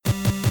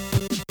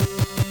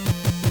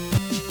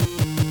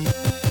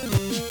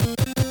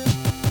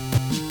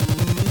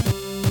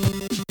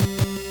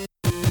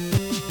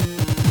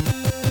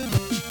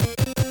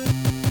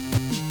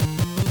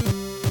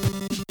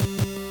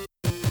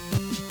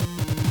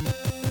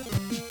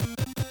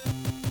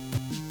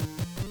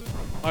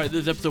All right,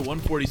 this is episode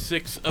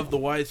 146 of the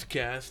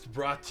Wisecast,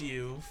 brought to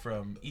you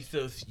from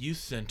Ethos Youth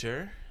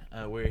Center.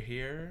 We're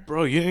here.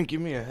 Bro, you didn't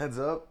give me a heads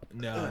up?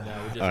 No,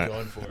 we're just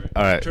going for it.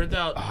 All right. Turns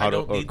out I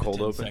don't need the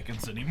 10 open?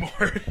 seconds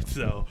anymore,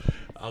 so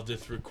I'll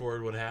just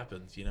record what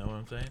happens, you know what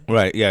I'm saying?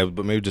 Right, yeah,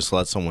 but maybe just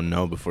let someone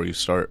know before you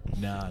start.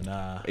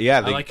 Nah. Yeah,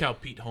 I like how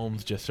Pete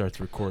Holmes just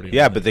starts recording.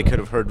 Yeah, but they could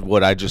have heard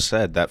what I just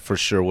said. That for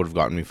sure would have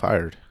gotten me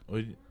fired.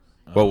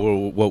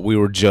 What we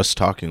were just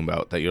talking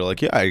about, that you're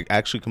like, yeah, I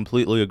actually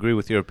completely agree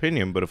with your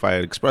opinion, but if I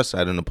had expressed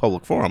that in a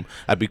public forum,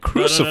 I'd be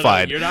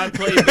crucified. No. You're not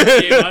playing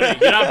this game, honey.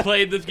 You're not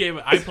playing this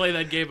game. I play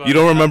that game on You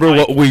don't remember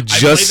what we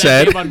just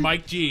said? I played that game on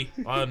Mike G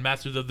on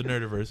Masters of the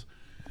Nerdiverse.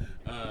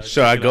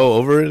 Should I go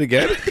over it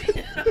again?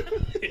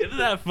 Isn't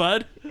that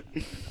fun?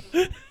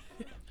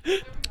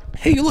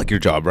 Hey, you like your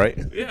job, right?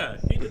 Yeah,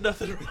 he did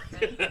nothing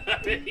wrong.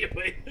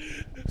 Anyway,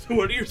 so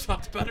what are your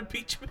thoughts about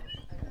impeachment?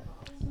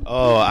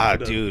 Oh,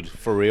 dude,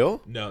 for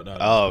real? No.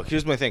 Oh,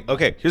 here's my thing.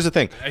 Okay, here's the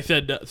thing. I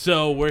said,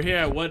 so we're here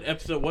at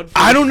episode 146.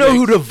 I don't know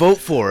who to vote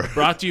for.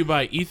 Brought to you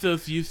by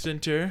Ethos Youth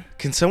Center.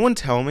 Can someone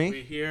tell me?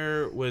 We're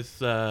here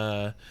with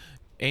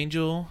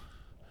Angel,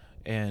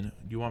 and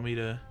do you want me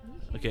to?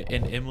 Okay,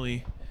 and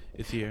Emily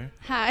is here.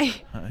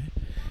 Hi.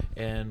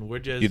 And we're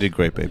just. You did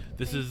great, babe.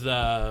 This is,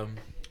 I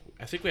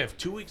think we have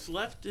 2 weeks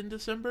left in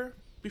December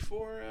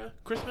before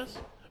Christmas.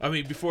 I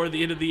mean, before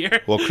the end of the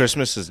year. Well,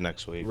 Christmas is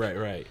next week.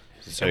 Right.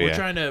 So and we're yeah.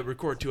 trying to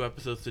record 2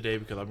 episodes today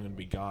because I'm going to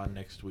be gone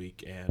next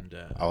week, and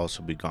I'll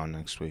also be gone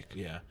next week.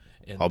 yeah,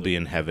 and I'll be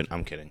in heaven.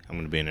 I'm kidding. I'm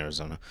going to be in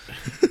Arizona.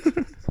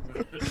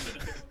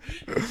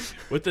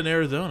 What's in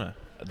Arizona?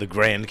 The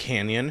Grand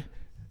Canyon.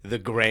 The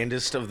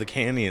grandest of the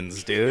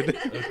canyons, dude.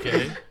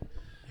 Okay,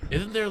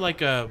 isn't there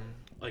like a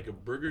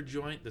burger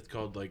joint that's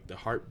called like the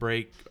Heart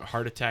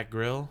Attack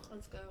Grill?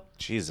 Let's go.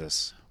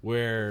 Jesus.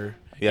 Where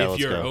Yeah, if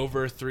let's you're go.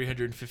 over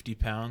 350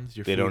 pounds,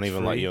 They don't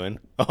even let free. you in?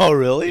 Oh,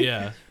 really?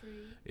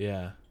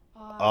 Yeah.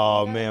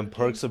 Oh, man,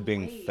 perks of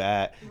being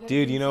fat.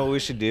 Dude, you know what we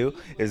should do?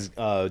 Is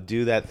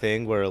do that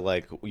thing where,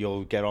 like,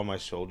 you'll get on my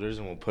shoulders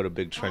and we'll put a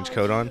big trench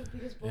coat on.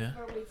 Because both Yeah.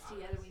 our weights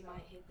together, we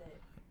might hit that.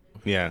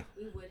 Yeah,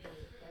 We would hit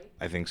it, right?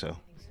 I think so. I think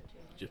so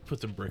too. Just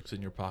put some bricks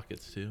in your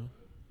pockets too.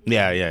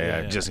 Yeah,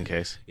 Yeah. just in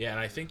case. Yeah, and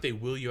I think they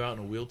wheel you out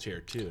in a wheelchair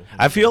too.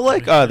 I feel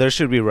like there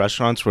should be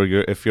restaurants where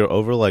if you're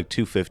over, like,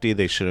 250,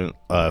 they shouldn't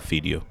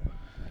feed you.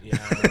 Yeah.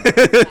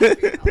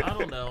 I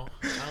don't know.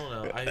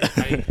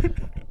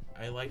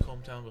 I like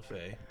Hometown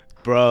Buffet.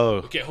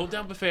 Bro, Okay,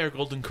 Hometown Buffet or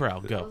Golden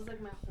Corral? That Go. was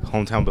like my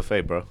hometown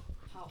buffet, bro.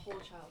 whole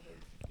childhood.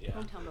 Yeah.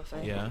 Hometown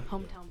buffet. Yeah.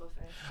 Hometown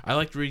buffet. I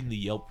liked reading the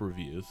Yelp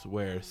reviews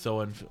where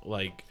someone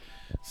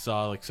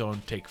saw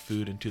someone take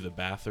food into the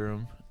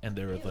bathroom and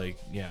they were like,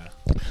 yeah.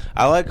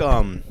 I like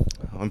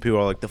when people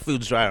are like, the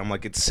food's dry. I'm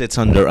like, it sits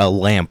under a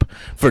lamp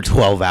for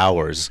 12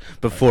 hours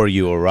before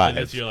you And arrive.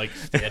 that's your like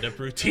stand-up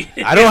routine.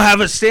 I don't have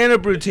a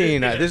stand-up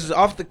routine. This is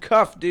off the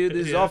cuff, dude.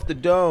 This is Yeah. off the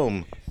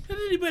dome. Has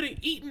anybody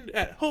eaten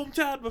at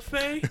Hometown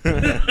Buffet?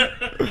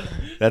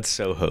 That's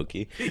so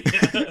hokey.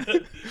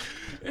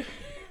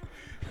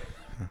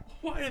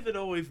 Why is it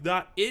always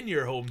not in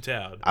your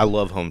hometown? I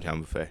love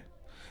hometown buffet.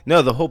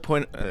 No, the whole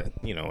point,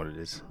 you know what it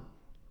is.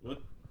 What?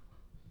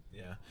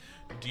 Yeah.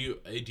 Do you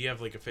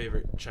have like a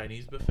favorite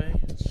Chinese buffet?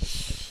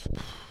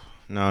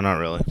 No, not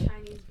really.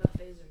 Chinese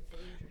buffets are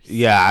dangerous.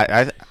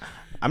 Yeah,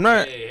 I'm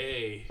not.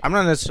 Hey. I'm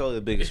not necessarily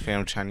the biggest fan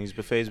of Chinese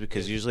buffets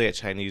because usually at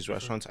Chinese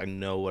restaurants I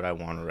know what I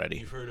want already.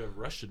 You've heard of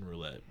Russian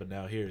roulette, but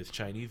now here is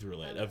Chinese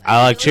roulette.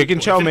 I like chicken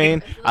chow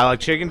mein. I like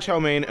chicken chow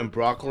mein and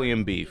broccoli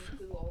and beef.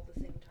 Do all at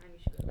the same time. You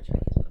should go to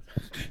Chinese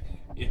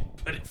buffet. Yeah,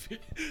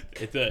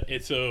 but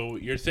it's so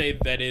you're saying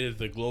that it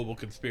is a global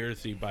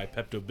conspiracy by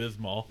Pepto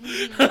Bismol.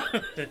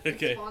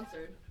 Okay,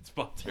 Sponsored.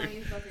 sponsored.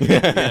 Chinese buffet.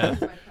 Yeah. Sponsored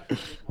by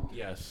Pepto-Bismol.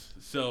 Yes.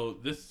 So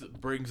this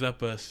brings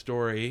up a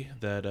story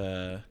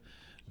that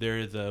there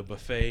is a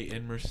buffet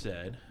in Merced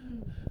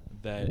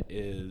that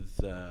is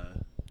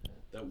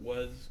that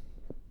was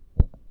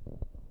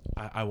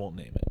I won't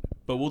name it,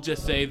 but we'll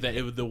just say that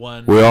it was the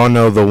one. We all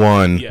know the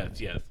one. Yes.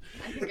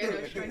 I think I know what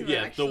you're talking about, Yeah,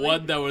 the actually.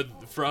 one that was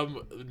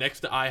from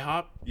next to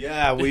IHOP.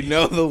 Yeah, we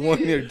know the one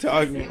you're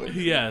talking about.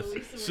 Yes.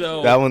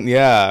 So That one,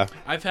 yeah.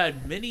 I've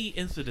had many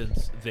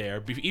incidents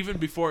there, even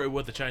before it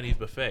was a Chinese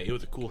buffet. It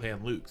was a Cool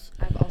Hand Luke's.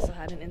 I've also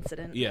had an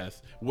incident.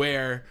 Yes,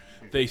 where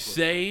they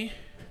say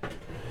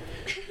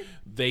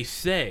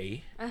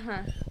Uh-huh.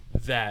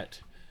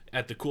 that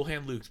at the Cool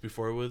Hand Luke's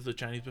before it was the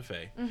Chinese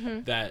buffet,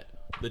 Mm-hmm. that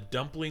the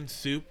dumpling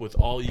soup was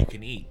all you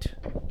can eat.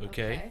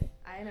 Okay.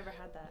 I never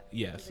had that.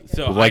 Yes. Is it good?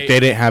 So Like they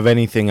didn't have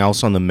anything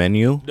else on the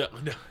menu? No.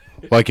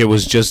 Like it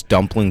was just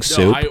dumpling No,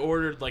 soup? I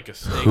ordered like a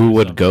steak. Who or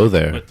would something, go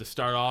there? But to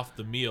start off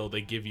the meal, they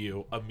give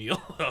you a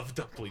meal of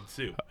dumpling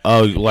soup.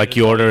 Oh, like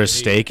you all order you a need.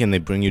 steak and they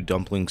bring you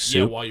dumpling Yeah,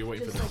 soup? while you're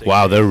waiting for the steak.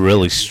 Wow, they're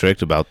really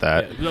strict about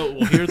that. Yeah, no,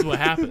 well, here's what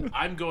happened.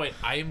 I am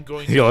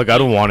going. You're like, I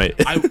don't want it.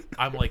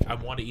 I'm like, I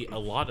want to eat a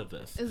lot of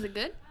this. Is it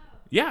good?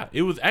 Yeah,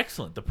 it was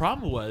excellent. The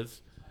problem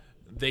was,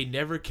 they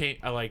never came.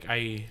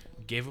 I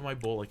gave them my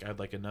bowl. Like I had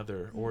like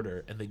another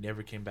order, and they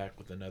never came back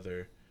with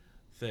another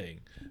thing.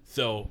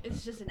 So,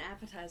 It's just an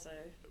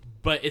appetizer.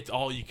 but it's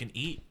all you can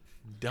eat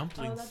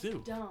dumpling Oh, that's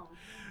soup. dumb.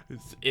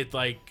 It's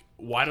like,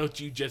 why don't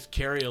you just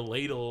carry a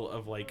ladle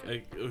of like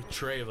a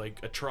tray of like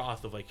a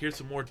trough of like, here's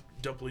some more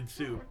dumpling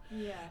soup.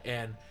 Yeah.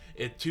 And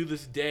it, to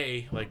this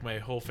day, like my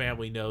whole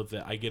family knows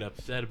that I get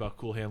upset about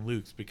Cool Hand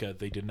Luke's because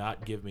they did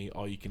not give me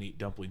all you can eat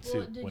dumpling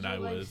soup when I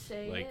was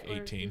like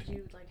 18. Did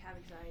you like have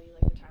anxiety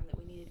like the time that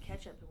we needed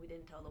ketchup and we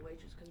didn't tell the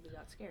waitress because we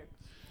got scared?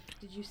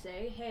 Did you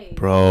say, hey,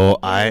 Bro,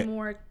 give me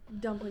more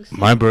dumpling soup?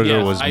 my burger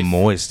Yes, was I-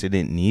 moist. It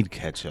didn't need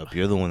ketchup.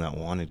 You're the one that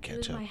wanted It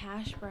was ketchup. my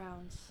hash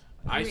browns.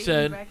 I We were eating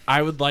said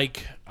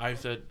breakfast. I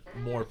said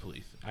more,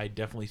 please. I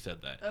definitely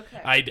said that.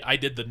 Okay. I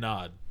did the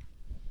nod.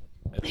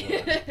 As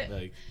well.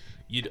 Like,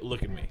 you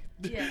look at me.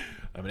 Yeah.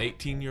 I'm an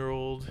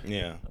 18-year-old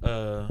Yeah.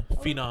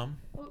 phenom.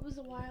 Oh, it was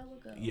a while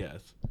ago.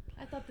 Yes.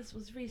 I thought this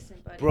was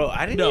recent, buddy. Bro,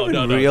 I didn't No, even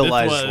no, no, this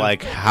realize was-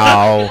 like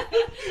how.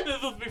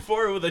 This was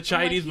before with a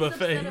Chinese I'm like,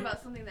 buffet. He's upset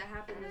about something that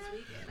happened this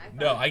weekend.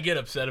 No, I get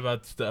upset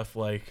about stuff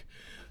like.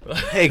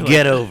 Hey,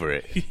 get over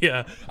it.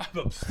 Yeah, I'm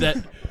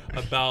upset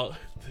about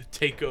the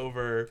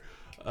takeover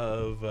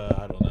of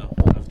I don't know.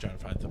 I was trying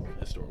to find some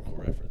historical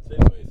reference.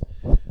 Anyways,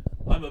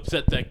 I'm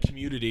upset that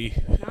Community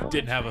I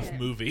didn't have wanna a try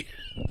it. movie.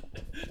 I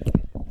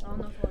don't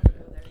know if I'll ever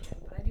go there again,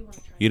 but I do want to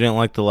try. You didn't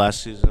like the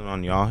last season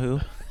on Yahoo?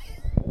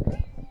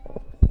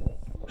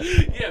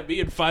 Yeah,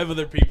 me and 5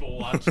 other people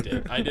watched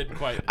it. I didn't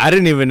quite. I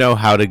didn't even know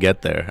how to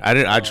get there. I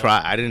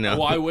didn't know.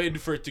 Well, I waited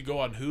for it to go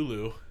on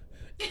Hulu,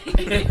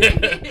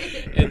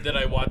 and then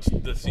I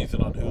watched the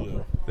season on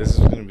Hulu. This is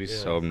gonna be Yeah.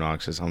 so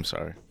obnoxious. I'm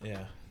sorry.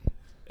 Yeah.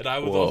 And I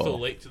was Whoa. also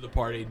late to the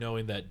party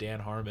knowing that Dan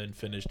Harmon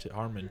finished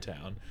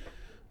Harmontown.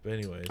 But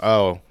anyways.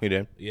 Oh, he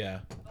did. Yeah.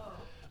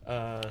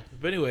 But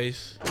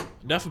anyways,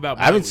 enough about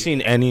I haven't my week.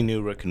 seen any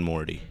new Rick and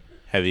Morty.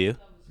 Have you?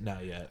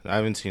 Not yet. I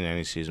haven't seen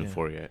any season Yeah.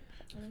 4 yet.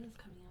 I think it's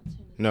coming out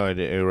soon. No, it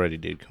already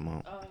did come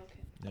out. Oh, okay.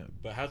 No.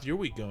 But how's your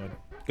week going?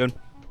 Good.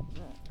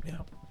 Yeah.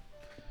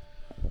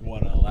 You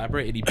want to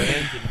elaborate? Any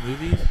bands, any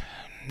movies?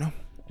 No.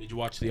 Did you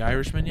watch The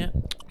Irishman yet?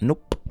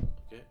 Nope.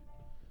 Okay.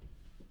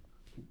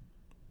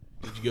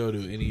 Did you go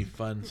to any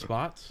fun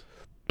spots?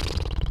 We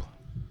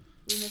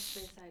missed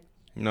Bayside.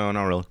 No,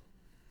 not really.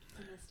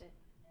 We missed it.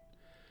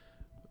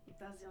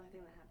 That was the only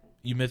thing that happened.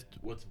 You missed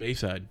what's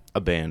Bayside?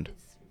 A band.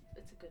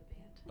 It's a good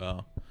band.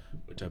 Oh.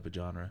 What type of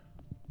genre?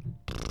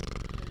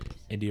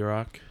 Indie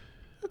rock?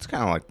 It's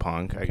kind of like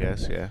punk, I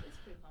guess. Yeah. It's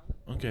pretty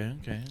fun.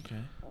 Okay.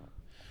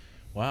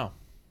 Wow.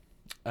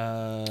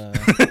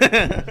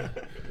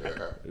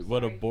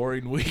 What a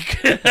boring week.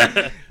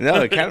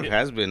 No, it kind of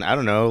has been. I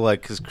don't know,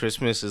 like, because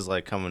Christmas is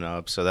like coming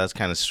up, so that's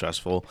kind of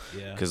stressful.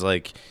 Yeah. Because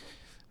like,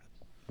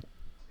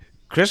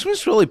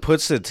 Christmas really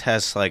puts to the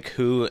test like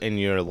who in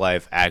your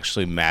life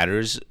actually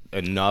matters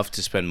enough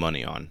to spend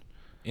money on.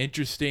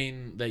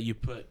 Interesting that you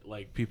put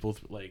like people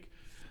like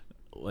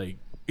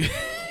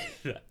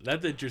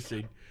that's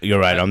interesting. You're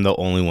right. I'm the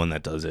only one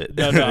that does it.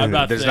 No, I'm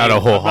not. There's saying, not a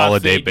whole I'm not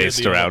holiday saying you're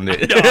based the around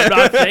only, it. No, I'm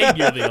not saying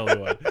you're the only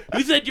one.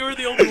 Who said you were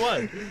the only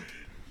one?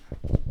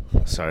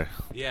 Sorry.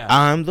 Yeah.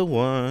 I'm the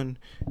one.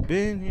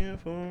 Been here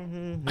for.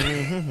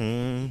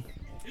 It's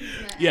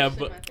Yeah, actually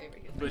but- my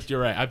favorite gift. But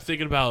you're right. I'm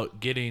thinking about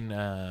getting.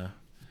 Do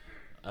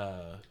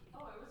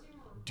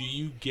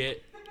you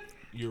get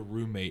your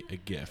roommate a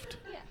gift?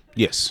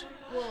 Yes.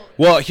 Well,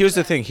 Well, here's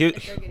the thing. if they're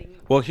getting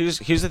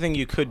Here's the thing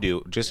you could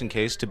do, just in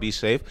case to be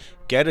safe.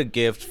 Get a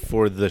gift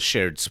for the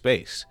shared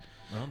space.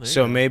 Well, there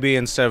So you go. maybe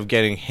instead of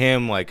getting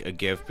him like a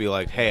gift, be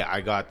like, "Hey, I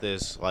got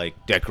this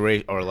like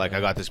decorate or like I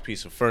got this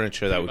piece of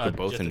furniture that we could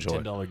both just enjoy."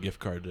 a $10 gift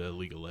card to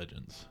League of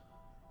Legends.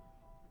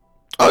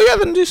 Oh yeah,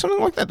 then do something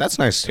like that. That's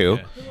nice too.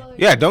 Okay.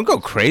 Yeah, don't go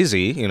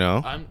crazy, you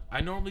know.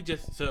 I normally get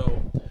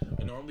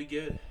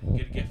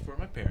a gift for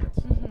my parents,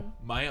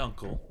 my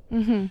uncle,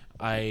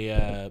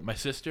 my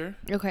sister,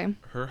 Okay.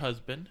 her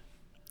husband,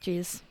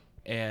 Jeez.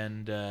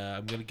 and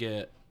I'm gonna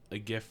get a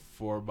gift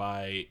for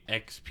my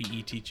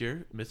ex-PE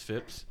teacher, Miss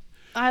Phipps.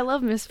 I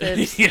love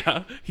Misfits.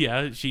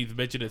 yeah. She's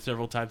mentioned it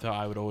several times how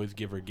I would always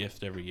give her gifts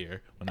every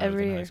year when I was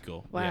Every in year. high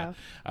school. Wow.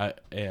 Yeah.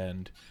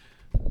 And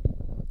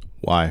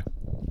Why?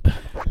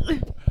 I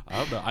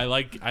don't know. I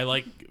like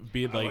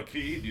being like.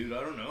 dude.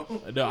 I don't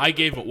know. No, I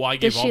gave Does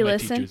all she my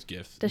listen? teachers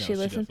gifts. Does No, she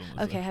listen? doesn't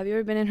listen. Okay. Have you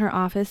ever been in her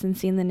office and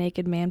seen the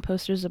naked man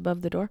posters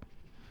above the door?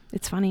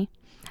 It's funny.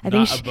 I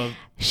Not think above.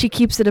 she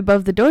keeps it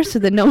above the door so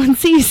that no one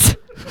sees.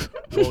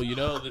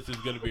 Well, this is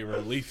going to be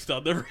released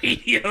on the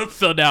radio,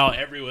 so now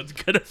everyone's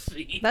going to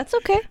see. That's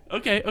okay.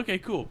 Okay,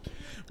 cool.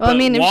 Well, I But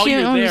mean, if while she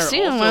you're only there,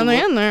 see them also while they're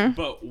look- in there.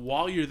 But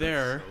while you're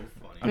there,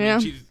 I Yeah.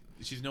 mean,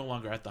 she's no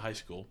longer at the high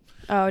school.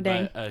 Oh,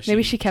 dang. But,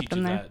 Maybe she kept them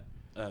teaches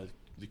there. At,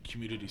 the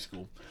community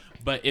school.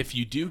 But if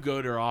you do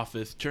go to her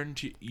office,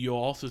 you'll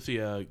also see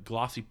a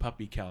glossy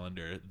puppy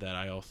calendar that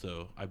I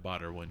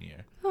bought her one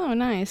year. Oh,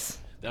 nice.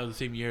 That was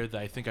the same year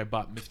that I think I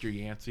bought Mr.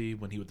 Yancey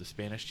when he was the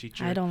Spanish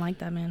teacher. I don't like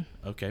that man.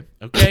 Okay.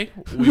 We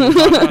will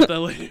talk about that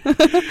later.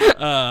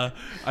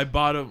 I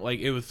bought him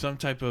it was some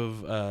type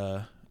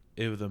of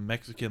it was a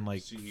Mexican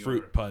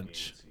fruit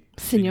punch.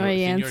 Senor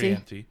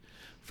Yancey.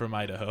 from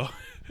Idaho.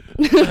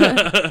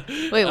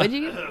 Wait, what'd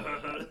you get?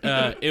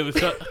 It was.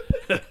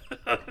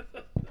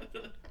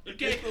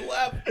 Okay.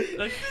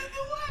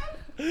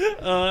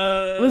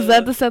 Was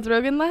that the Seth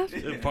Rogen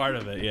laugh? Part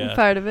of it? Yeah.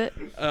 Part of it.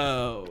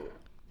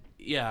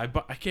 Yeah.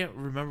 I can't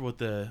remember what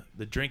the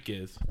drink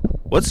is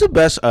What's the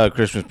best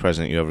Christmas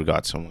present you ever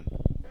got someone?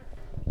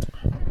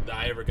 that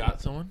I ever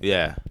got someone.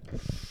 Yeah.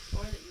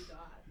 Or that you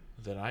got.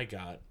 That I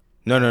got.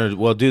 No.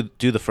 Well, do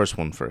the first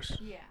one first.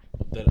 Yeah.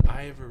 That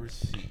I ever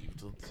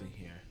received. Let's see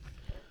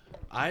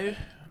here.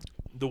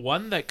 The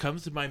one that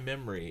comes to my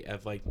memory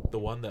as like the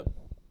one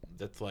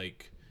that's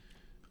like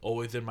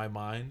always in my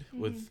mind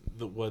was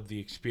the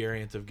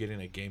experience of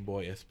getting a Game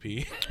Boy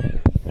SP.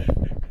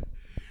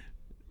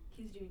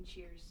 He's doing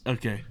cheers.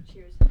 Okay.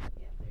 Cheers. Yeah,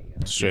 there you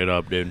go. Straight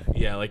up, dude.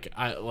 Yeah,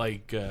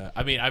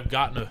 I mean, I've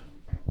gotten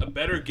a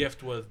better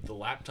gift was the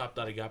laptop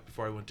that I got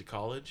before I went to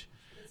college,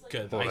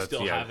 because I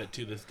still have it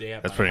to this day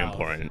at That's my pretty house.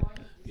 important.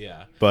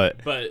 Yeah.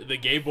 But the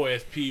Game Boy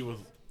SP was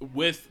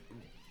with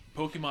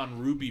Pokemon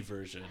Ruby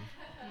version.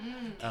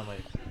 I'm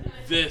like,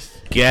 this.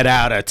 get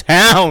out of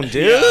town,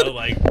 dude. Yeah,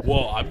 like,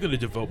 well, I'm gonna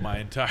devote my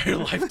entire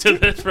life to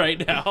this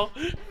right now.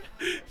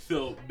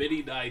 So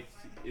many nights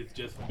it's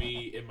just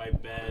me in my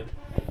bed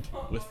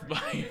with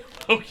my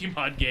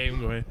Pokemon game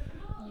going,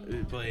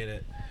 playing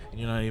it, and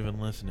you're not even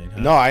listening.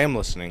 Huh? No, I am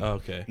listening.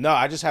 Okay. No,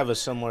 I just have a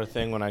similar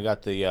thing when I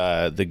got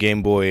the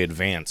Game Boy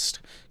Advanced,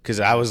 because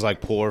I was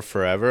like poor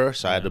forever,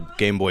 so I had a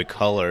Game Boy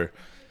Color,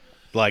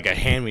 like a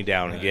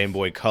hand-me-down, a Game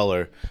Boy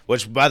Color,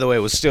 which, by the way,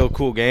 was still a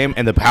cool game.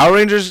 And the Power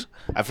Rangers,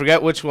 I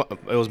forget which one,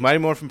 it was Mighty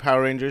Morphin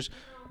Power Rangers,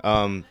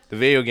 the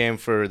video game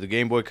for the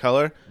Game Boy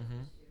Color,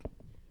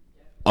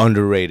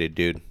 underrated,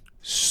 dude.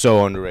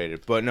 So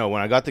underrated. But no,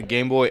 when I got the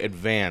Game Boy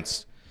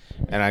Advanced,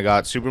 and I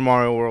got Super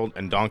Mario World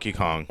and Donkey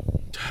Kong,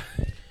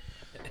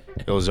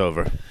 it was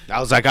over. I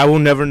was like, I will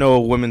never know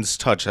a woman's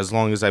touch as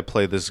long as I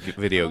play this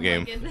video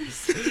game. Oh my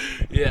goodness.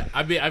 Yeah,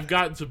 I mean, I've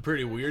gotten some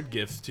pretty weird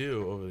gifts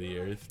too over the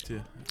years too.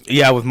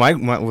 Yeah, with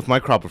my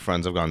crop of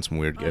friends, I've gotten some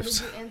weird gifts.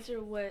 Did you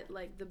answer what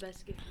like the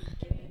best gift you've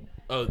given?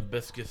 Oh, the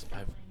best gifts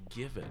I've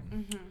given.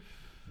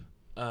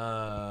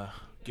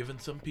 Given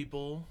some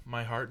people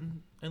my heart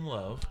and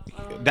love.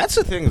 That's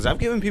the thing, is I've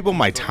given people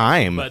my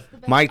time.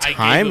 But My I gave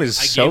time them- is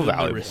I so gave them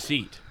valuable. The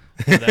receipt.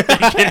 So that they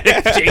can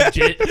exchange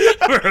it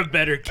for a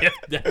better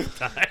gift next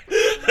time.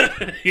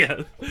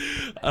 Yes.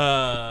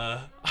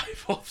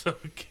 I've also.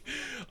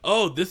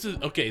 Oh, this is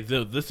okay.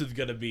 So this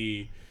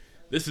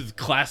is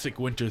classic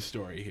winter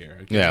story here.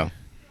 Okay? Yeah.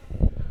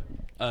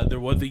 There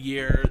was a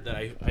year that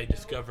I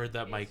discovered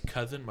that my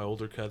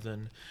older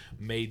cousin,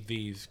 made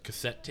these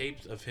cassette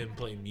tapes of him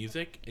playing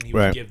music, and he would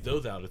Right. give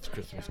those out as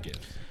Christmas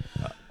gifts.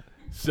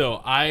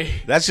 So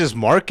That's just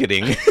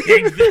marketing.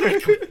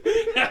 exactly.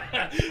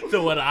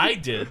 So what I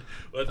did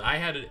was I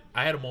had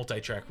a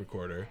multi-track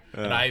recorder,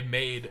 and I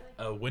made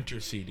a winter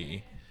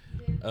CD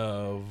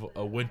of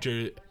a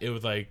winter. It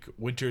was like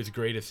Winter's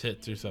Greatest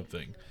Hits or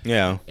something,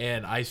 Yeah.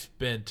 and I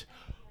spent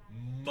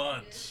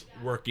months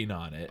working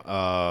on it.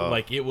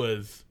 Like, It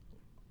was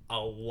a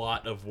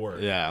lot of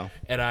work. yeah.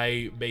 And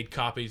I made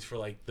copies for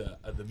like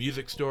the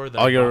music store. That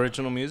All I your bought.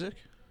 original music?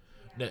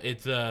 No,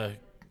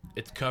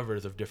 it's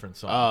covers of different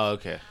songs. Oh,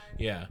 okay.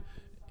 Yeah.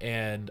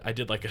 And I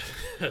did like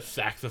a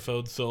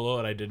saxophone solo,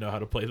 and I didn't know how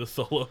to play the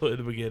solo in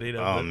the beginning.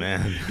 Of Oh, it.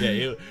 man.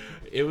 Yeah,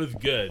 it was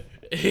good.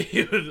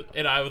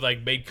 And I was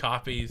like made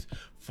copies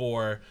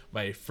for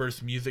my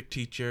first music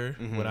teacher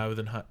when I was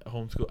in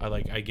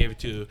homeschool. I gave it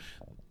to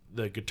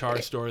the guitar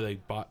store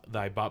that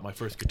I bought my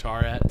first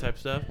guitar at, type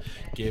stuff.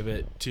 Gave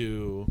it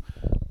to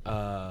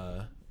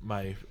all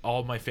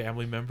my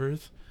family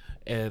members,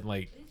 and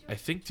like I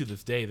think to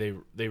this day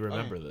they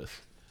remember this.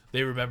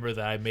 They remember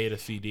that I made a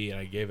CD and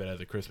I gave it as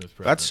a Christmas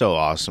present. That's so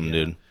awesome, Yeah.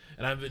 dude.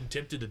 And I've been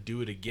tempted to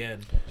do it again.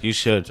 You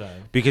should.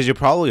 sometime. Because you're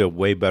probably a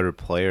way better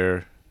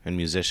player and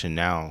musician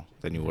now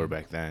than you were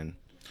back then.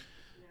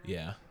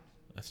 Yeah,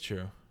 that's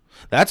true.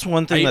 That's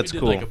one I thing even that's did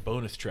cool. like a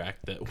bonus track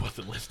that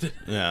wasn't listed.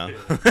 Yeah.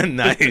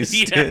 Nice.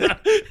 Yeah.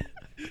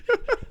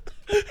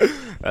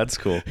 That's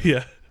cool.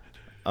 Yeah.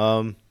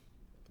 Whoa.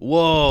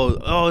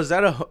 Oh, is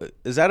that a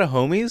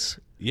homies?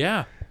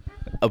 Yeah.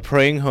 A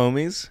praying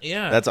homies?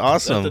 Yeah. That's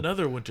awesome. That's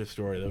another winter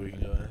story that we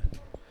can go in.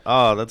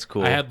 Oh, that's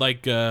cool. I had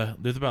like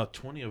there's about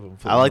 20 of them.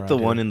 I like the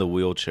one in the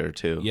wheelchair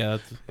too. Yeah.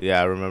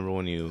 Yeah, I remember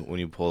when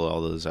you pulled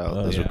all those out.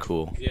 Oh, those yeah. were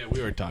cool. Yeah, we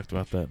already talked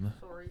about that.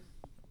 Sorry.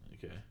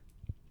 Okay.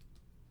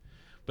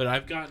 But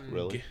I've gotten.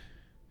 Really?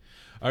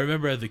 I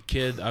remember as a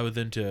kid, I was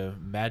into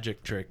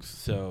magic tricks,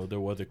 so there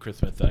was a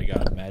Christmas that I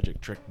got a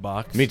magic trick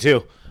box. Me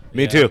too.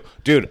 Me Yeah. too.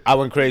 Dude, I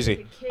went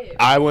crazy. Kid.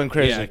 I went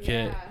crazy. Yeah,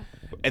 kid.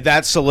 And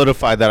that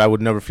solidified that I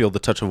would never feel the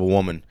touch of a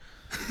woman.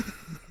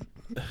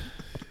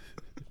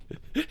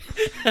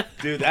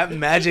 Dude, that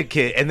magic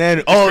kit. And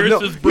then, oh, curse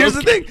no. is Here's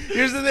the broken. thing.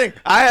 Here's the thing.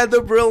 I had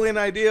the brilliant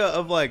idea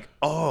of like,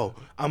 oh,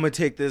 I'm going to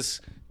take this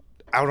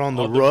out on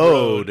the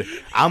road.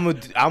 I'm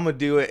gonna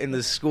do it in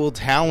the school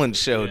talent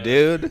show, Yeah.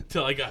 dude.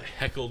 Until I got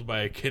heckled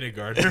by a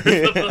kindergartner or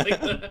something like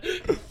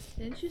that.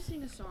 Didn't you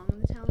sing a song on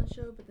the talent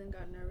show, but then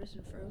got nervous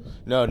and froze?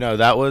 No,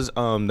 that was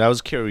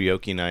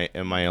karaoke night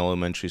in my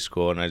elementary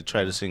school, and I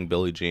tried to sing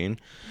Billie Jean,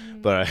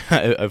 but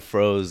I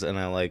froze, and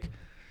it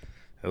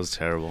was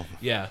terrible.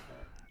 Yeah.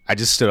 I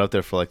just stood up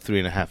there for like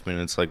 3.5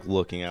 minutes, like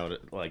looking out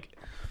at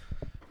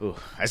ooh,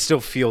 I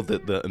still feel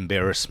the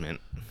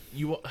embarrassment.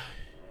 You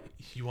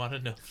want to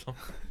know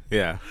something?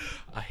 Yeah.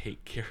 I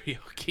hate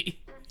karaoke.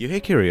 You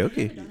hate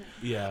karaoke?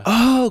 Yeah.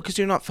 Oh, because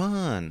you're not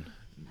fun.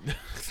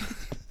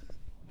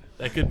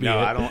 That could be No,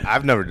 it. I don't.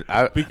 I've never.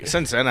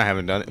 Since then, I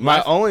haven't done it.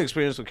 My only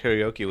experience with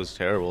karaoke was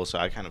terrible, so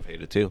I kind of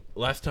hate it too.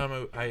 Last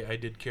time I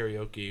did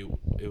karaoke,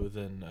 it was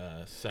in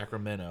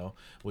Sacramento.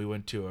 We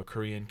went to a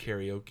Korean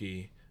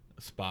karaoke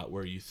spot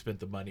where you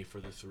spent the money for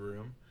this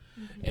room,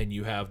 and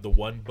you have the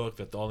one book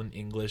that's all in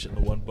English and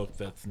the one book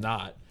that's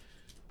not.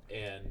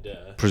 And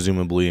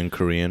Presumably in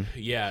Korean.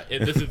 yeah,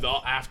 and this is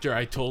all after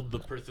I told the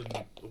person,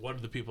 one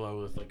of the people, I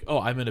was like,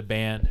 "Oh, I'm in a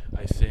band.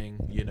 I sing,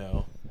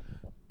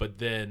 But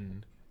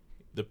then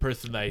the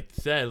person I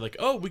said, like,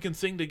 "Oh, we can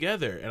sing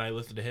together," and I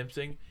listened to him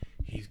sing.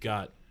 He's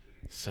got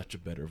such a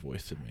better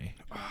voice than me.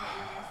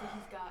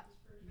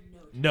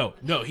 No,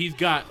 he's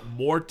got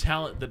more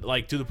talent than,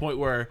 like, to the point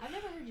where. I've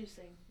never heard you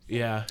sing.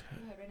 Yeah. Go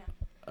ahead right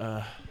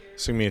now.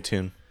 Sing me a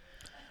tune.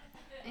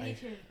 Any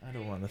tune. I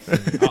don't want to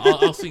sing.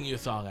 I'll sing you a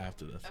song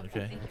after this.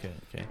 Okay.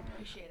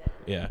 Appreciate it.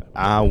 Yeah.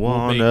 I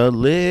wanna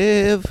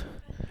live.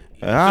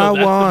 I So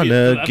that's wanna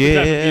the type of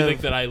music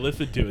give. that I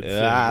listen to.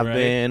 I've right?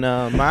 been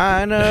a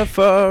miner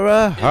for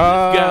a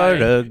heart Guy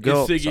of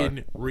gold. is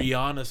singing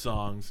Rihanna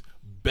songs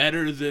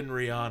better than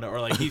Rihanna, or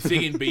like he's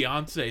singing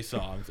Beyonce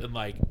songs and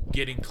like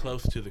getting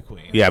close to the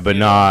queen. Yeah, but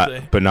You know what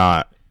I'm saying?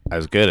 not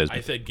as good as.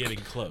 I said getting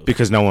close.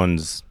 Because no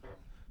one's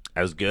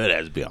as good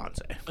as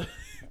Beyonce.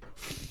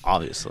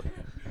 Obviously.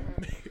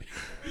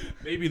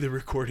 Maybe the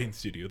recording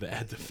studio that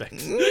adds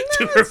effects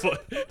to her voice.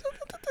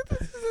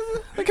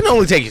 It can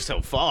only take you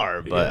so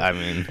far, but Yeah. I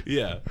mean.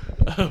 Yeah,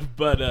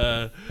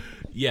 but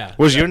yeah.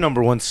 Was your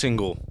number one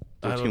single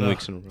I don't 13 know.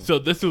 weeks in a row? So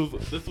this was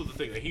the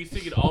thing. Like, he's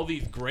singing all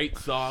these great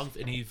songs,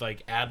 and he's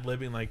like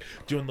ad-libbing, like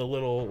doing the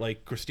little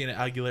like Christina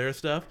Aguilera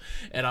stuff.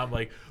 And I'm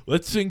like,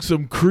 let's sing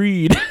some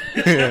Creed.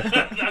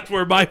 That's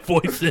where my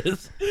voice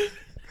is.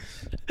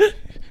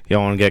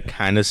 Y'all want to get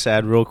kind of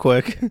sad real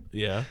quick?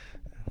 Yeah.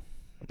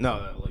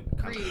 No, like.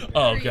 Creed.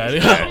 Oh Creed. god.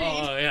 Creed.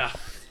 Oh yeah.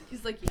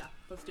 He's like, yeah,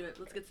 let's do it.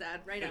 Let's get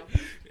sad right now.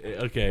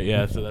 Okay.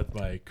 Yeah. So that's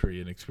my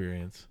Korean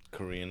experience.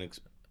 Korean.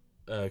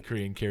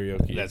 Korean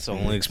karaoke. That's the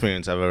only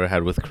experience I've ever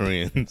had with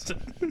Koreans.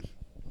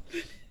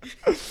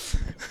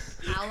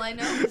 All I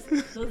know is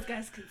those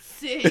guys can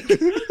sing.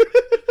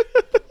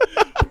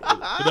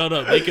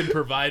 No, they can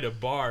provide a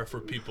bar for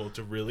people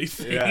to really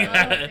sing.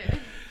 Yeah.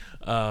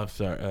 Oh, okay.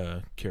 Sorry,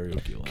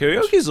 karaoke lounge.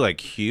 Karaoke's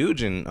like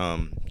huge in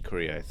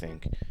Korea, I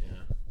think.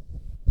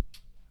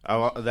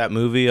 That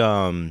movie,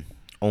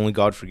 Only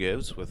God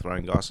Forgives, with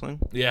Ryan Gosling.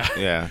 Yeah.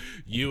 Yeah,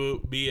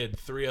 You, me, and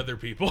 3 other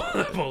people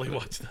have only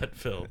watched that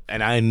film.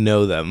 and I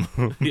know them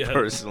Yeah.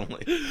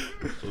 personally.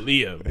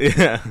 Liam,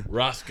 Yeah,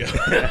 Roscoe.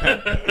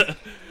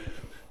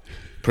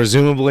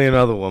 presumably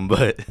another one,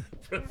 but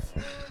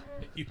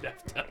You'd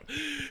have to.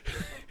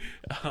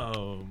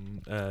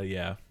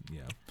 Yeah.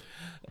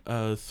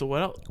 So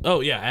what else?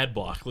 Oh yeah, ad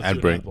block. Let's Ad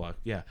do break. ad block.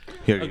 Yeah.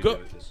 Here you Go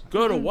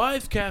go. to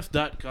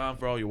wisecast.com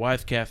for all your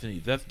Wisecast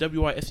needs. That's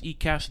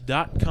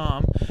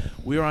wisecast.com.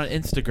 We are on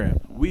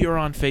Instagram. We are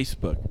on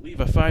Facebook. Leave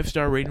a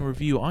 5-star rating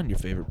review on your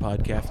favorite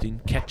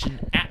podcasting catching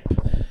app.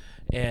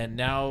 And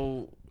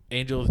now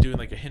Angel is doing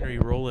like a Henry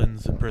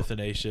Rollins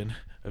impersonation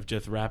of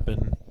just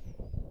rapping.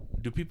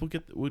 Do people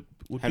get would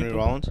Henry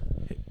people, Rollins.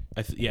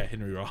 yeah,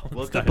 Henry Rollins.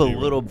 Look Not up a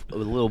Henry Rollins.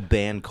 little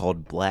band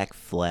called Black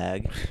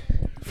Flag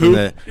Who?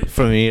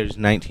 from the years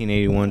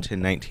 1981 to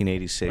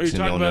 1986, Oh, and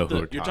you'll know who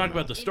we're you're talking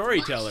about the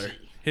storyteller,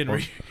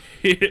 Henry.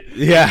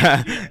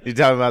 Yeah, you're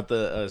talking about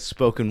the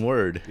spoken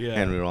word, Yeah.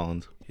 Henry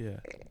Rollins. Yeah,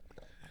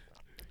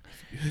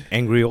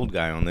 Angry old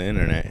guy on the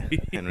internet,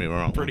 Henry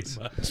Rollins. pretty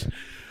much.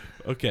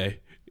 Okay,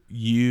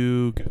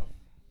 you go.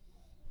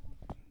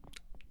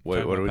 Wait,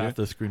 Talk what are we about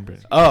doing? the screen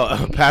printing?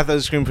 Oh,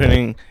 Pathos Screen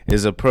Printing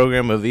is a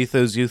program of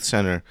Ethos Youth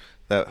Center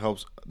that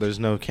helps. There's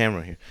no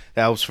camera here.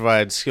 That helps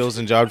provide skills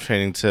and job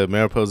training to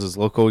Mariposa's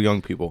local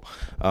young people.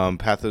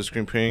 Pathos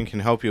Screen Printing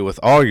can help you with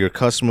all your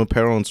custom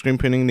apparel and screen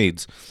printing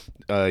needs.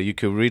 You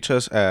can reach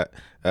us at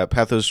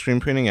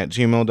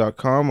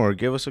pathoscreenprinting@gmail.com or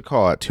give us a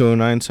call at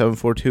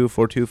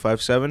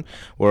 209-742-4257.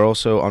 We're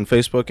also on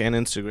Facebook and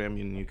Instagram,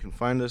 and you can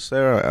find us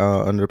there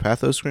under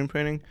Pathos Screen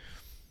Printing.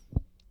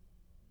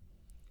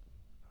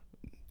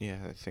 Yeah,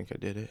 I think I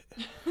did it.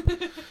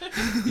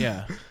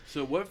 Yeah.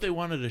 So what if they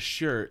wanted a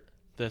shirt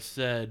that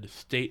said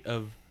 "State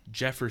of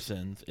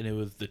Jeffersons" and it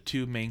was the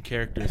 2 main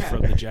characters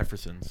from the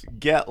Jeffersons?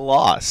 Get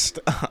lost.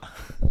 But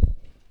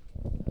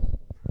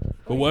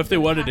what if they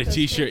wanted a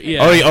T-shirt?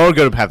 Yeah. Or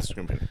go to Pathos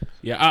Screen Printing.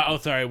 Yeah. Oh,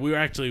 sorry. We were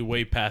actually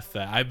way past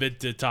that. I meant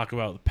to talk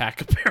about the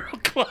Pack Apparel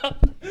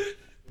Club.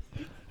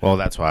 Well,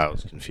 that's why I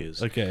was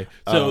confused. Okay.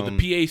 So the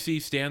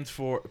PAC stands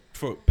for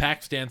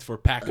PAC stands for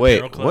Pack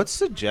Apparel Wait, Club. what's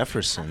the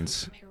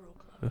Jeffersons?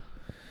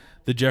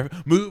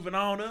 Moving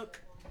on up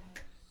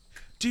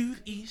to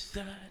the east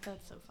side.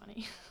 That's so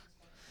funny.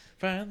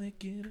 Finally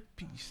get a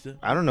piece of.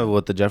 I don't know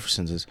what the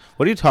Jeffersons is.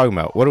 What are you talking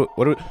about? What?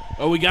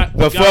 Oh, we got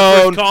The our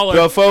phone. first caller.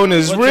 The phone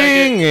is 1 second.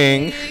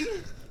 ringing.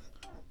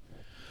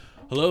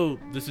 Hello,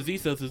 this is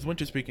Ethos. This is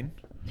Winter speaking.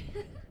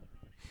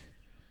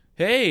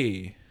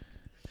 Hey.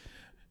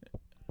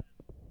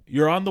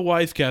 You're on the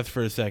Wisecast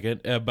for a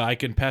second, but I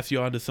can pass you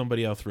on to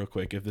somebody else real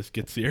quick if this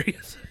gets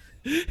serious.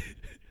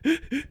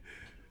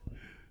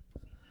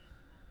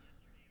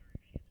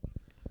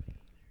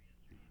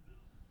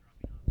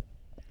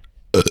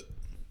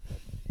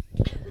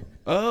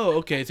 Oh,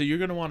 okay. So you're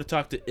going to want to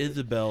talk to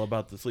Isabel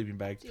about the sleeping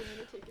bags.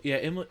 Yeah,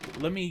 Emily,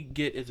 let me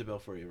get Isabel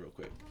for you real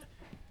quick.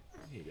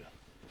 Here you go.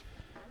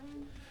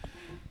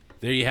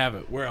 There you have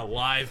it. We're a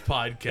live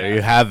podcast. There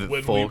you have it,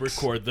 when folks. we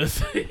record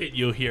this,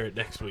 you'll hear it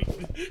next week.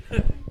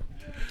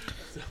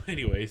 So,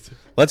 anyways,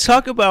 Let's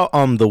talk about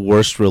the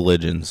worst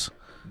religions.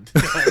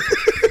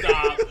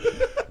 stop.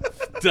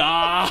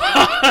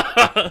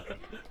 Stop.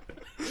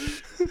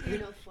 You're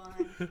no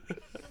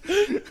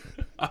fun.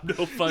 I'm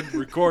no fun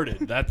recorded.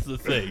 That's the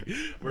thing.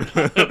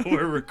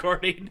 We're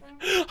recording.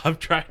 I'm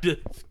trying to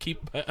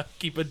keep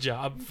a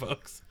job,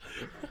 folks.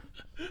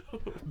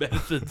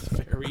 Medicine's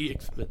very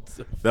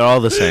expensive. They're all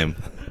the same.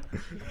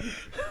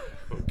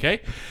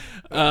 Okay.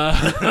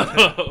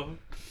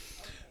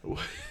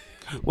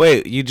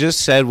 Wait, you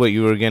just said what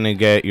you were going to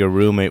get your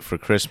roommate for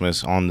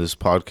Christmas on this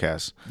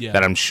podcast Yeah.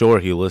 that I'm sure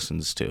he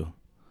listens to.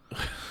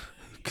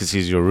 Because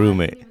he's your I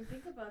roommate. didn't even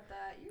think about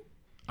that.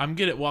 I'm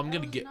gonna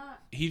was get. not-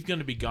 He's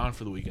gonna be gone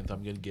for the weekend. So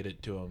I'm gonna get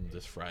it to him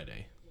this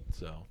Friday,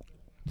 so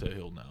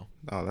he'll know.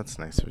 Oh, that's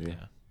nice of you.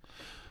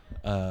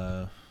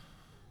 Yeah.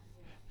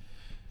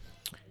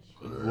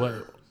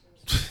 What?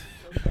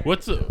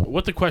 What's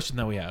the question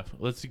that we have?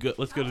 Let's go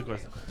to the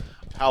question.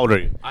 How old are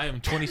you? I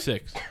am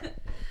 26.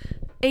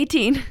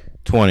 18.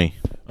 20.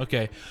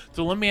 Okay,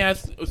 so let me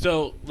ask.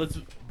 So let's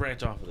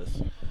branch off of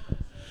this.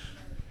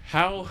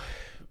 How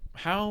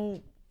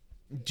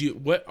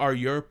what are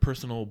your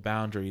personal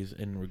boundaries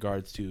in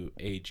regards to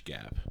age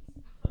gap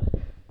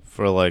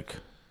For like,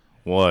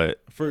 what?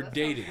 for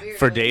dating?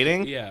 For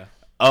dating? Yeah.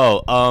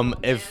 Oh,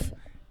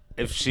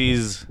 if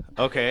she's,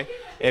 okay.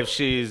 If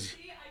she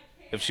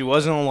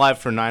wasn't alive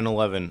for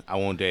 9/11, I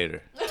won't date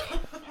her.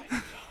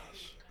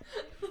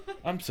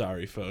 I'm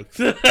sorry, folks.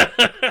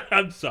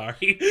 I'm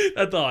sorry.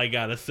 That's all I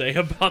gotta say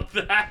about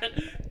that.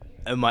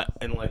 And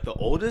like the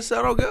oldest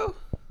that'll go?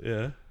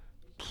 Yeah.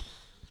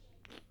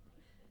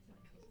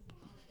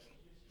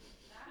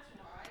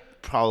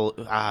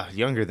 Probably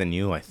younger than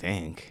you, I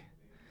think.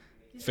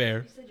 Fair.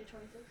 You said you're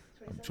 26?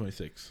 I'm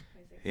 26.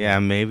 Yeah,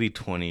 maybe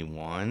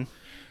 21.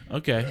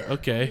 Okay.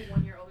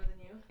 1 year older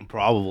than you.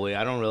 Probably.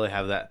 I don't really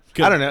have that.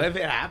 Good. I don't know. If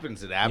it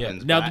happens, it Yeah.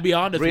 happens. Now, but to be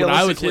honest, when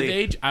I was his realistically,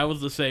 age, I was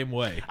the same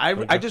way.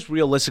 I just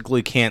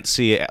realistically can't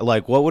see it.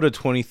 Like, what would a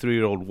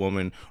 23-year-old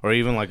woman or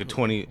even like a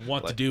 20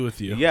 want to like- do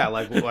with you. Yeah,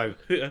 like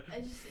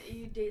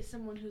You date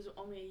someone who's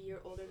only a year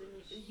older than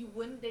you. You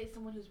wouldn't date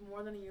someone who's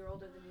more than a year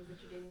older than you, but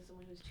you're dating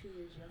someone who's 2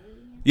 years younger than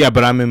you. yeah,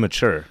 but I'm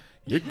immature.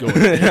 You're going.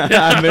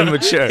 I'm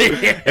immature.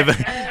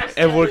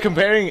 If we're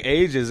comparing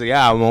ages,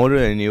 yeah, I'm older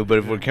than you. But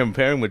if we're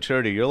comparing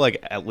maturity, you're like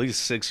at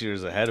least 6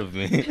 years ahead of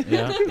me.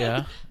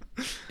 Yeah.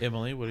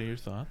 Emily, what are your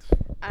thoughts?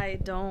 I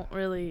don't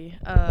really.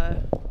 I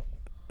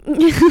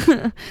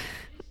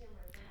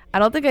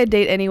don't think I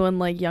date anyone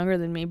like younger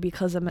than me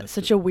because I'm at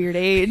such a weird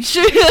age.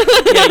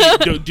 Yeah,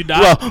 do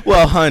not.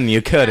 Well, hun,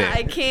 you couldn't.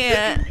 I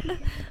can't.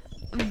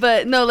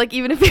 But no, like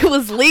even if it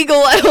was legal,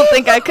 I don't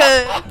think I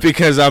could.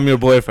 Because I'm your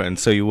boyfriend,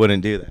 so you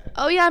wouldn't do that.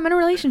 Oh yeah, I'm in a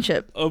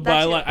relationship. Oh,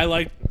 but That's I it.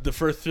 like the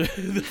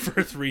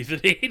first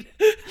reasoning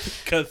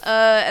because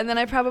And then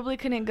I probably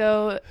couldn't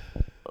go.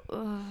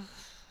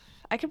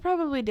 I could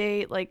probably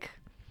date like.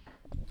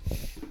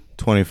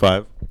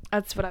 25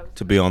 That's what I would.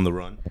 to be on the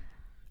run.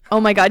 Oh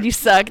my God, you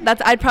suck.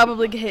 I'd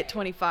probably hit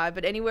 25,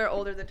 but anywhere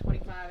older than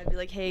 25, I'd be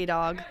like, hey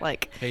dog,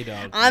 like. hey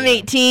dog, I'm yeah.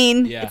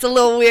 18. Yeah. It's a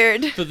little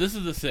weird. So this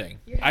is the thing.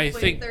 You're I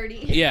halfway think 30.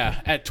 yeah,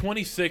 at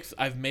 26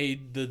 I've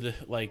made the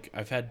like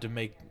I've had to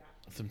make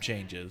some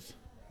changes,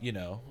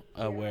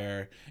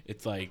 where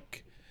it's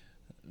like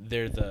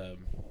there's a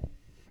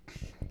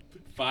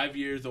 5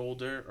 years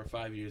older or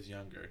 5 years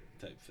younger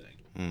type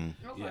thing.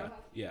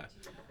 Yeah.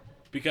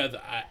 Because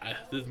I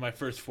this is my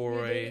first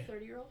foray.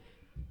 30-year-old?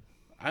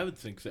 I would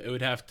think so. It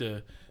would have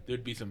to.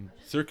 There'd be some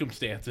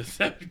circumstances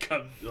that would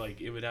come.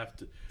 Like it would have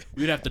to.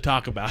 We'd have to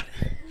talk about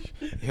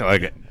it.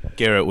 Like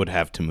Garrett would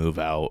have to move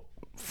out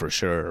for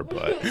sure,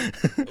 but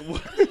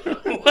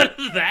What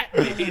does that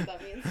mean?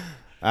 That means.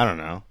 I don't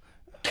know.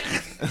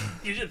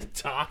 You're just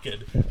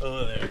talking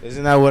over there.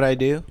 Isn't that what I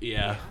do?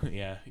 Yeah.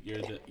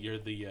 You're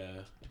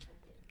the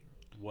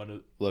one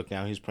of. Look,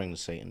 now he's praying to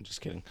Satan.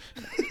 Just kidding.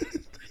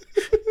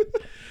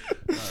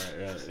 All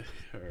right.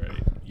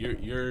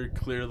 You're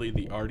clearly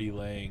the Artie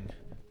Lang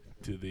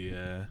to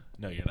the.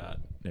 No, you're not.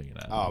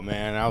 Oh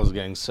man, I was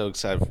getting so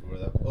excited for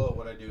that. Oh,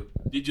 what I do?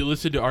 Did you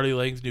listen to Artie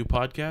Lang's new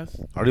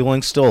podcast? Artie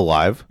Lang's still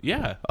alive?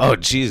 Yeah. Oh,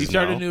 jeez. He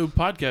started no. a new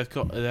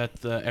podcast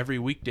that's every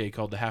weekday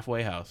called The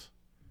Halfway House.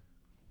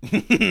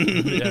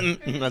 Yeah.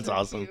 That's So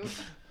awesome. cute.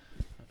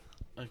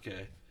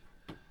 Okay.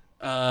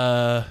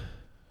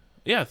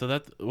 Yeah. So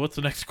that's what's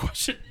the next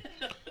question?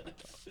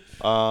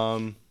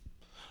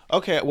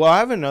 Okay, well, I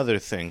have another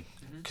thing,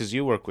 because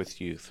you work with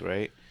youth,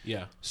 right?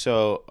 Yeah.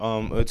 So,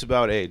 it's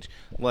about age.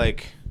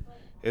 Like,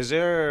 is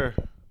there...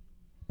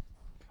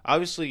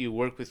 Obviously, you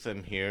work with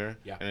them here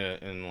Yeah.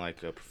 in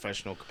like a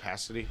professional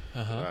capacity,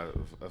 Uh-huh.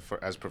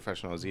 as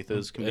professional as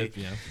Ethos can be.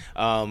 Yeah.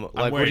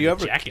 Like, wearing a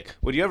jacket.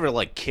 would you ever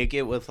like kick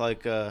it with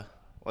like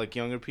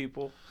younger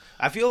people?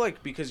 I feel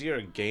like because you're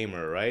a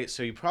gamer, right?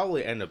 So you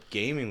probably end up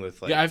gaming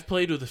with like. Yeah, I've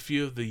played with a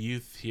few of the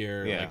youth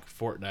here, Yeah. like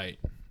Fortnite,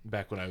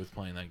 back when I was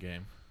playing that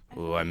game.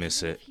 Ooh, I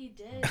miss Even it. If he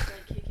did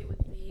like kick it with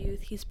the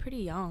youth, he's pretty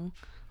young.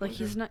 Like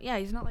he's not. Yeah,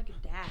 he's not like a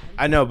dad.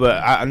 I know,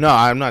 but I'm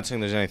not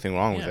saying there's anything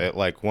wrong with Yeah. it.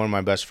 Like one of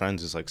my best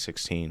friends is like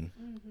 16.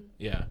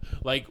 Yeah,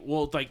 like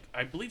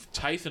I believe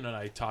Tyson and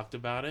I talked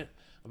about it,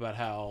 about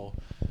how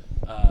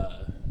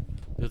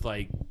there's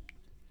like,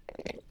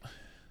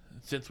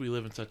 since we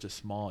live in such a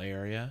small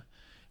area,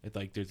 it's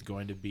like there's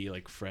going to be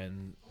like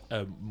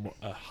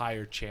a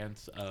higher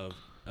chance of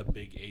a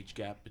big age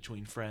gap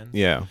between friends.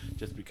 Yeah.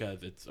 Just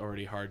because it's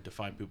already hard to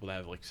find people that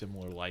have like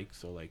similar likes,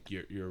 so like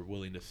you're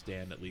willing to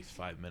stand at least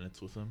 5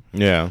 minutes with them.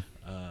 Yeah.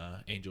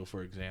 Angel,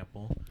 for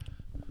example.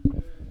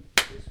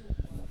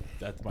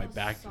 That's my That's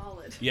back.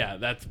 solid. Yeah,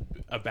 that's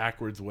a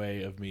backwards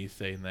way of me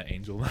saying that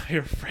Angel and I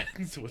are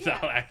friends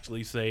without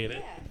actually saying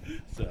it. Yeah.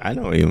 So, I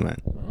know what you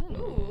meant.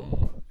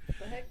 Ooh.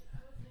 The heck?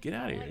 get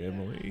out of here,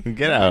 Emily.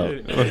 Get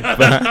out. Get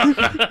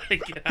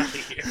out of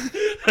here.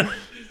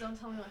 Please don't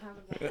tell me what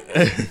happened. Back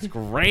then. It's I don't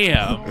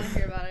Graham. want to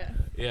hear about it.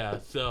 Yeah,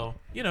 so,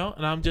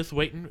 and I'm just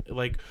waiting,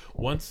 like,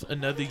 once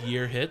another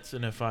year hits,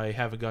 and if I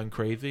haven't gone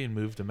crazy and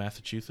moved to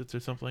Massachusetts or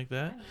something like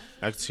that.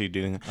 I can see you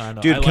doing it. I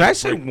know, Dude, I can like I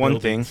say brick one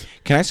buildings. thing?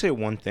 Can I say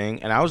one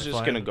thing? And I was just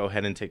Fine. going to go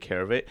ahead and take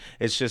care of it.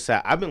 It's just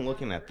that I've been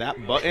looking at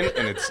that button,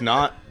 and it's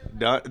not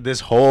done this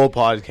whole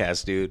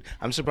podcast, dude.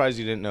 I'm surprised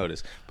you didn't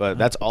notice. But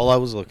that's all I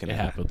was looking It at.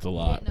 happens a You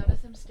lot. didn't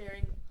notice him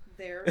staring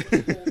there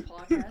this whole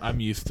podcast?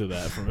 I'm used to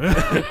that from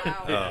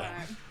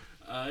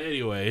Wow.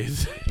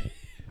 anyways.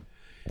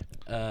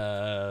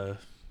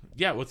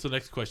 Yeah, what's the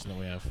next question that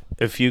we have?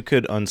 If you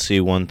could unsee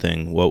one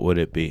thing, what would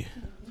it be?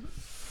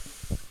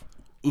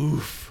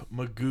 Oof,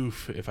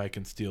 Magoof, if I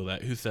can steal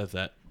that. Who says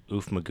that?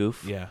 Oof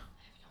Magoof? Yeah,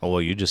 Oh,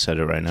 well, you just said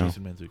it right now.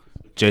 Jason Manzukis.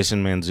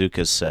 Jason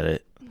Mantzoukas said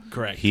it.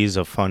 Correct. He's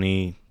a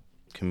funny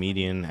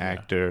comedian,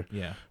 actor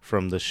yeah.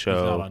 from the He's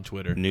show not on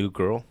Twitter. New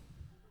Girl.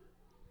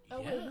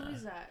 Oh, wait, who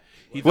is that?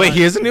 He's Wait, on-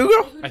 he is a New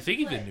Girl? Who I does think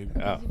he he's a play? new- Who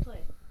does Oh. he play?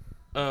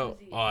 Oh,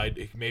 Who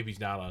is he? maybe he's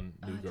not on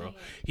New Oh, Girl. dang it.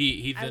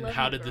 He's I in love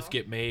How New Did This Girl.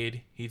 Get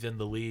Made? He's in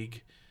The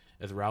League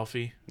as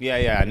Ralphie.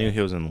 Yeah, I knew he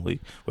was in the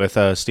league. With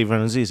Steve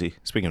Renazizi.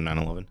 Speaking of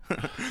 9/11.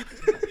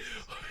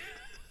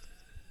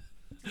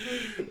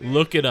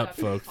 Look it up,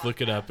 folks. Look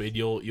it up, and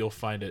you'll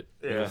find it.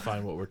 Yeah. You'll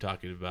find what we're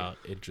talking about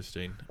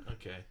interesting.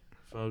 Okay,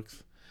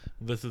 folks.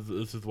 This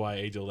is why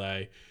Angel and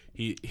I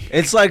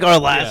It's like our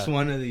last Yeah.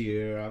 one of the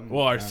year.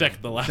 well, our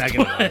second to last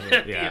Second one. to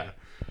last, yeah.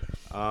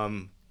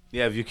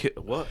 Yeah, if you could,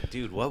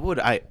 what would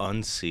I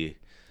unsee?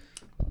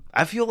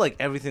 I feel like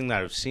everything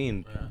that I've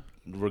seen,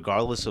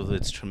 regardless of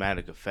its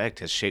traumatic effect,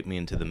 has shaped me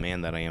into the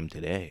man that I am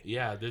today.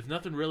 Yeah, there's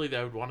nothing really that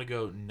I would want to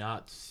go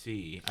not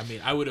see. I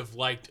mean, I would have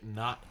liked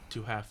not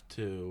to have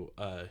to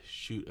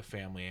shoot a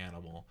family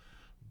animal,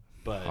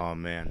 but Oh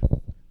man,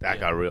 that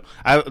Yeah. got real.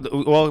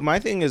 Well, my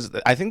thing is,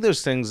 I think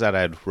there's things that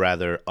I'd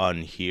rather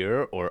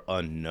unhear or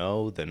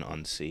unknow than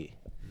unsee.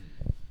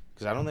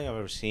 Because I don't think I've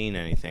ever seen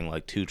anything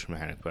like too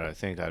traumatic, but I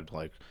think I'd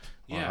like.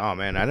 Yeah. Oh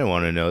man, I didn't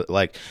want to know.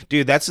 Like,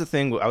 dude, that's the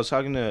thing. I was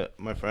talking to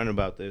my friend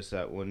about this.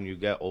 That when you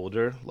get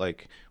older,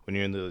 like when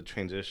you're in the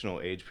transitional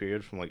age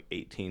period from like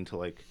 18 to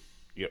like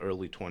your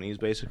early 20s,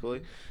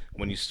 basically,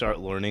 when you start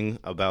learning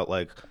about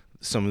like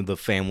some of the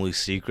family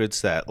secrets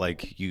that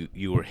like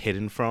you were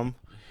hidden from.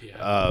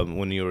 yeah.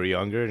 When you were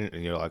younger,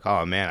 and you're like,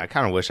 oh man, I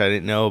kind of wish I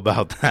didn't know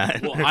about that.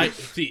 Well,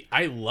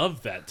 I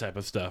love that type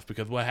of stuff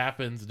because what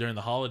happens during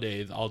the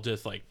holidays, I'll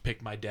just like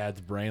pick my dad's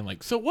brain,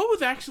 like, so what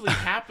was actually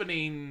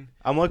happening?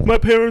 I'm like, my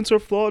parents are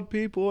flawed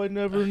people. I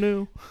never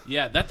knew.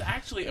 Yeah, that's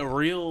actually a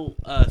real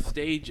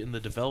stage in the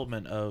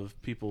development of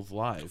people's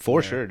lives. For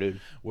where- sure, dude.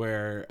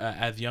 Where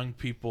as young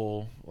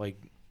people, like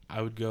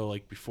I would go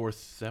like before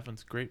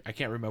 7th grade. I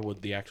can't remember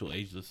what the actual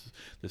age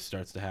this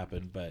starts to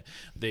happen, but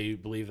they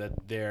believe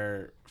that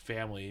their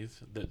families,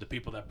 the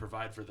people that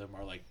provide for them,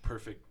 are like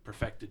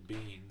perfected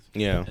beings.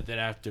 Yeah. And then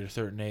after a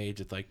certain age,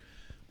 it's like,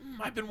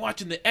 I've been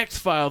watching the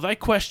X-Files. I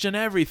question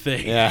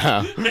everything.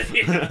 Yeah.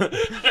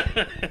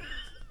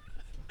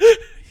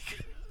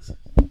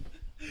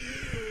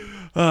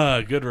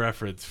 Good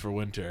reference for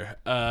winter.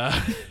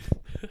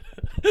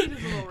 He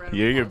does a little round of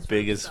You're your applause for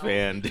biggest himself.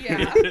 fan, dude.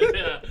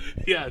 Yeah.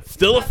 yeah,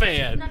 still a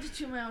fan. Not to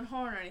toot my own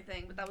horn or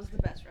anything, but that was the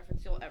best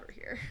reference you'll ever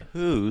hear.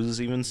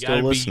 Who's even You still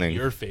gotta listening? be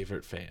your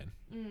favorite fan.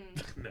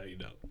 Mm. No, you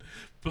don't.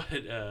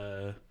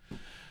 But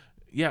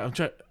yeah, I'm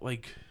trying.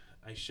 Like,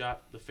 I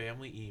shot the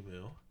family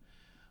emu.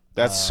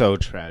 That's so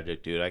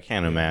tragic, dude. I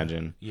can't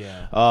imagine.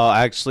 Yeah.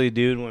 Actually,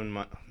 dude,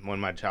 when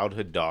my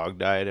childhood dog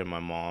died and my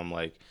mom,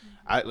 like,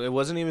 it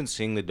wasn't even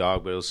seeing the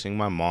dog, but it was seeing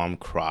my mom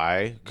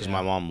cry because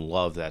my mom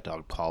loved that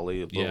dog,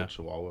 Polly, a little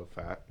Chihuahua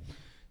fat.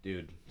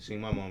 Dude, seeing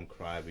my mom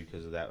cry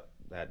because of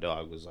that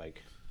dog was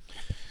like,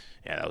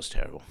 yeah, that was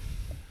terrible.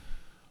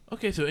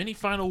 Okay, so any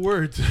final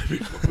words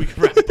before we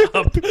wrap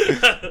up?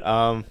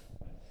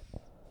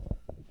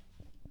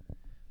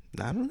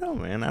 I don't know,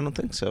 man. I don't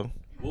think so.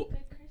 Well,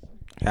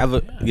 have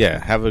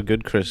a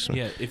good Christmas.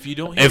 Yeah, if you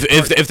don't,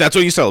 if that's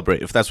what you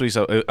celebrate,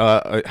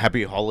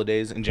 happy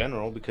holidays in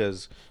general,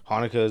 because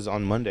Hanukkah is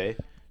on Monday.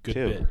 Good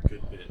too.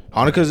 bit.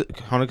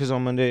 Hanukkah's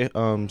on Monday.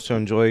 So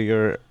enjoy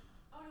your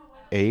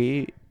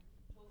eight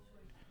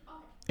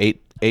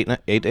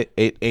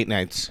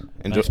nights.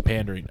 Enjoy. Nice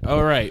pandering.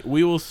 All right,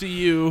 we will see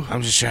you.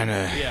 I'm just trying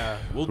to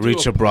we'll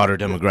reach a broader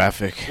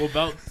demographic.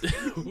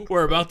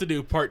 We're about to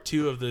do part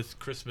 2 of this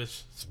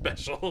Christmas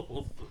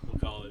special. We'll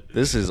call it.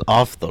 This is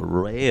off the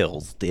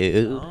rails,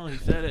 dude. Oh, he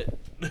said it.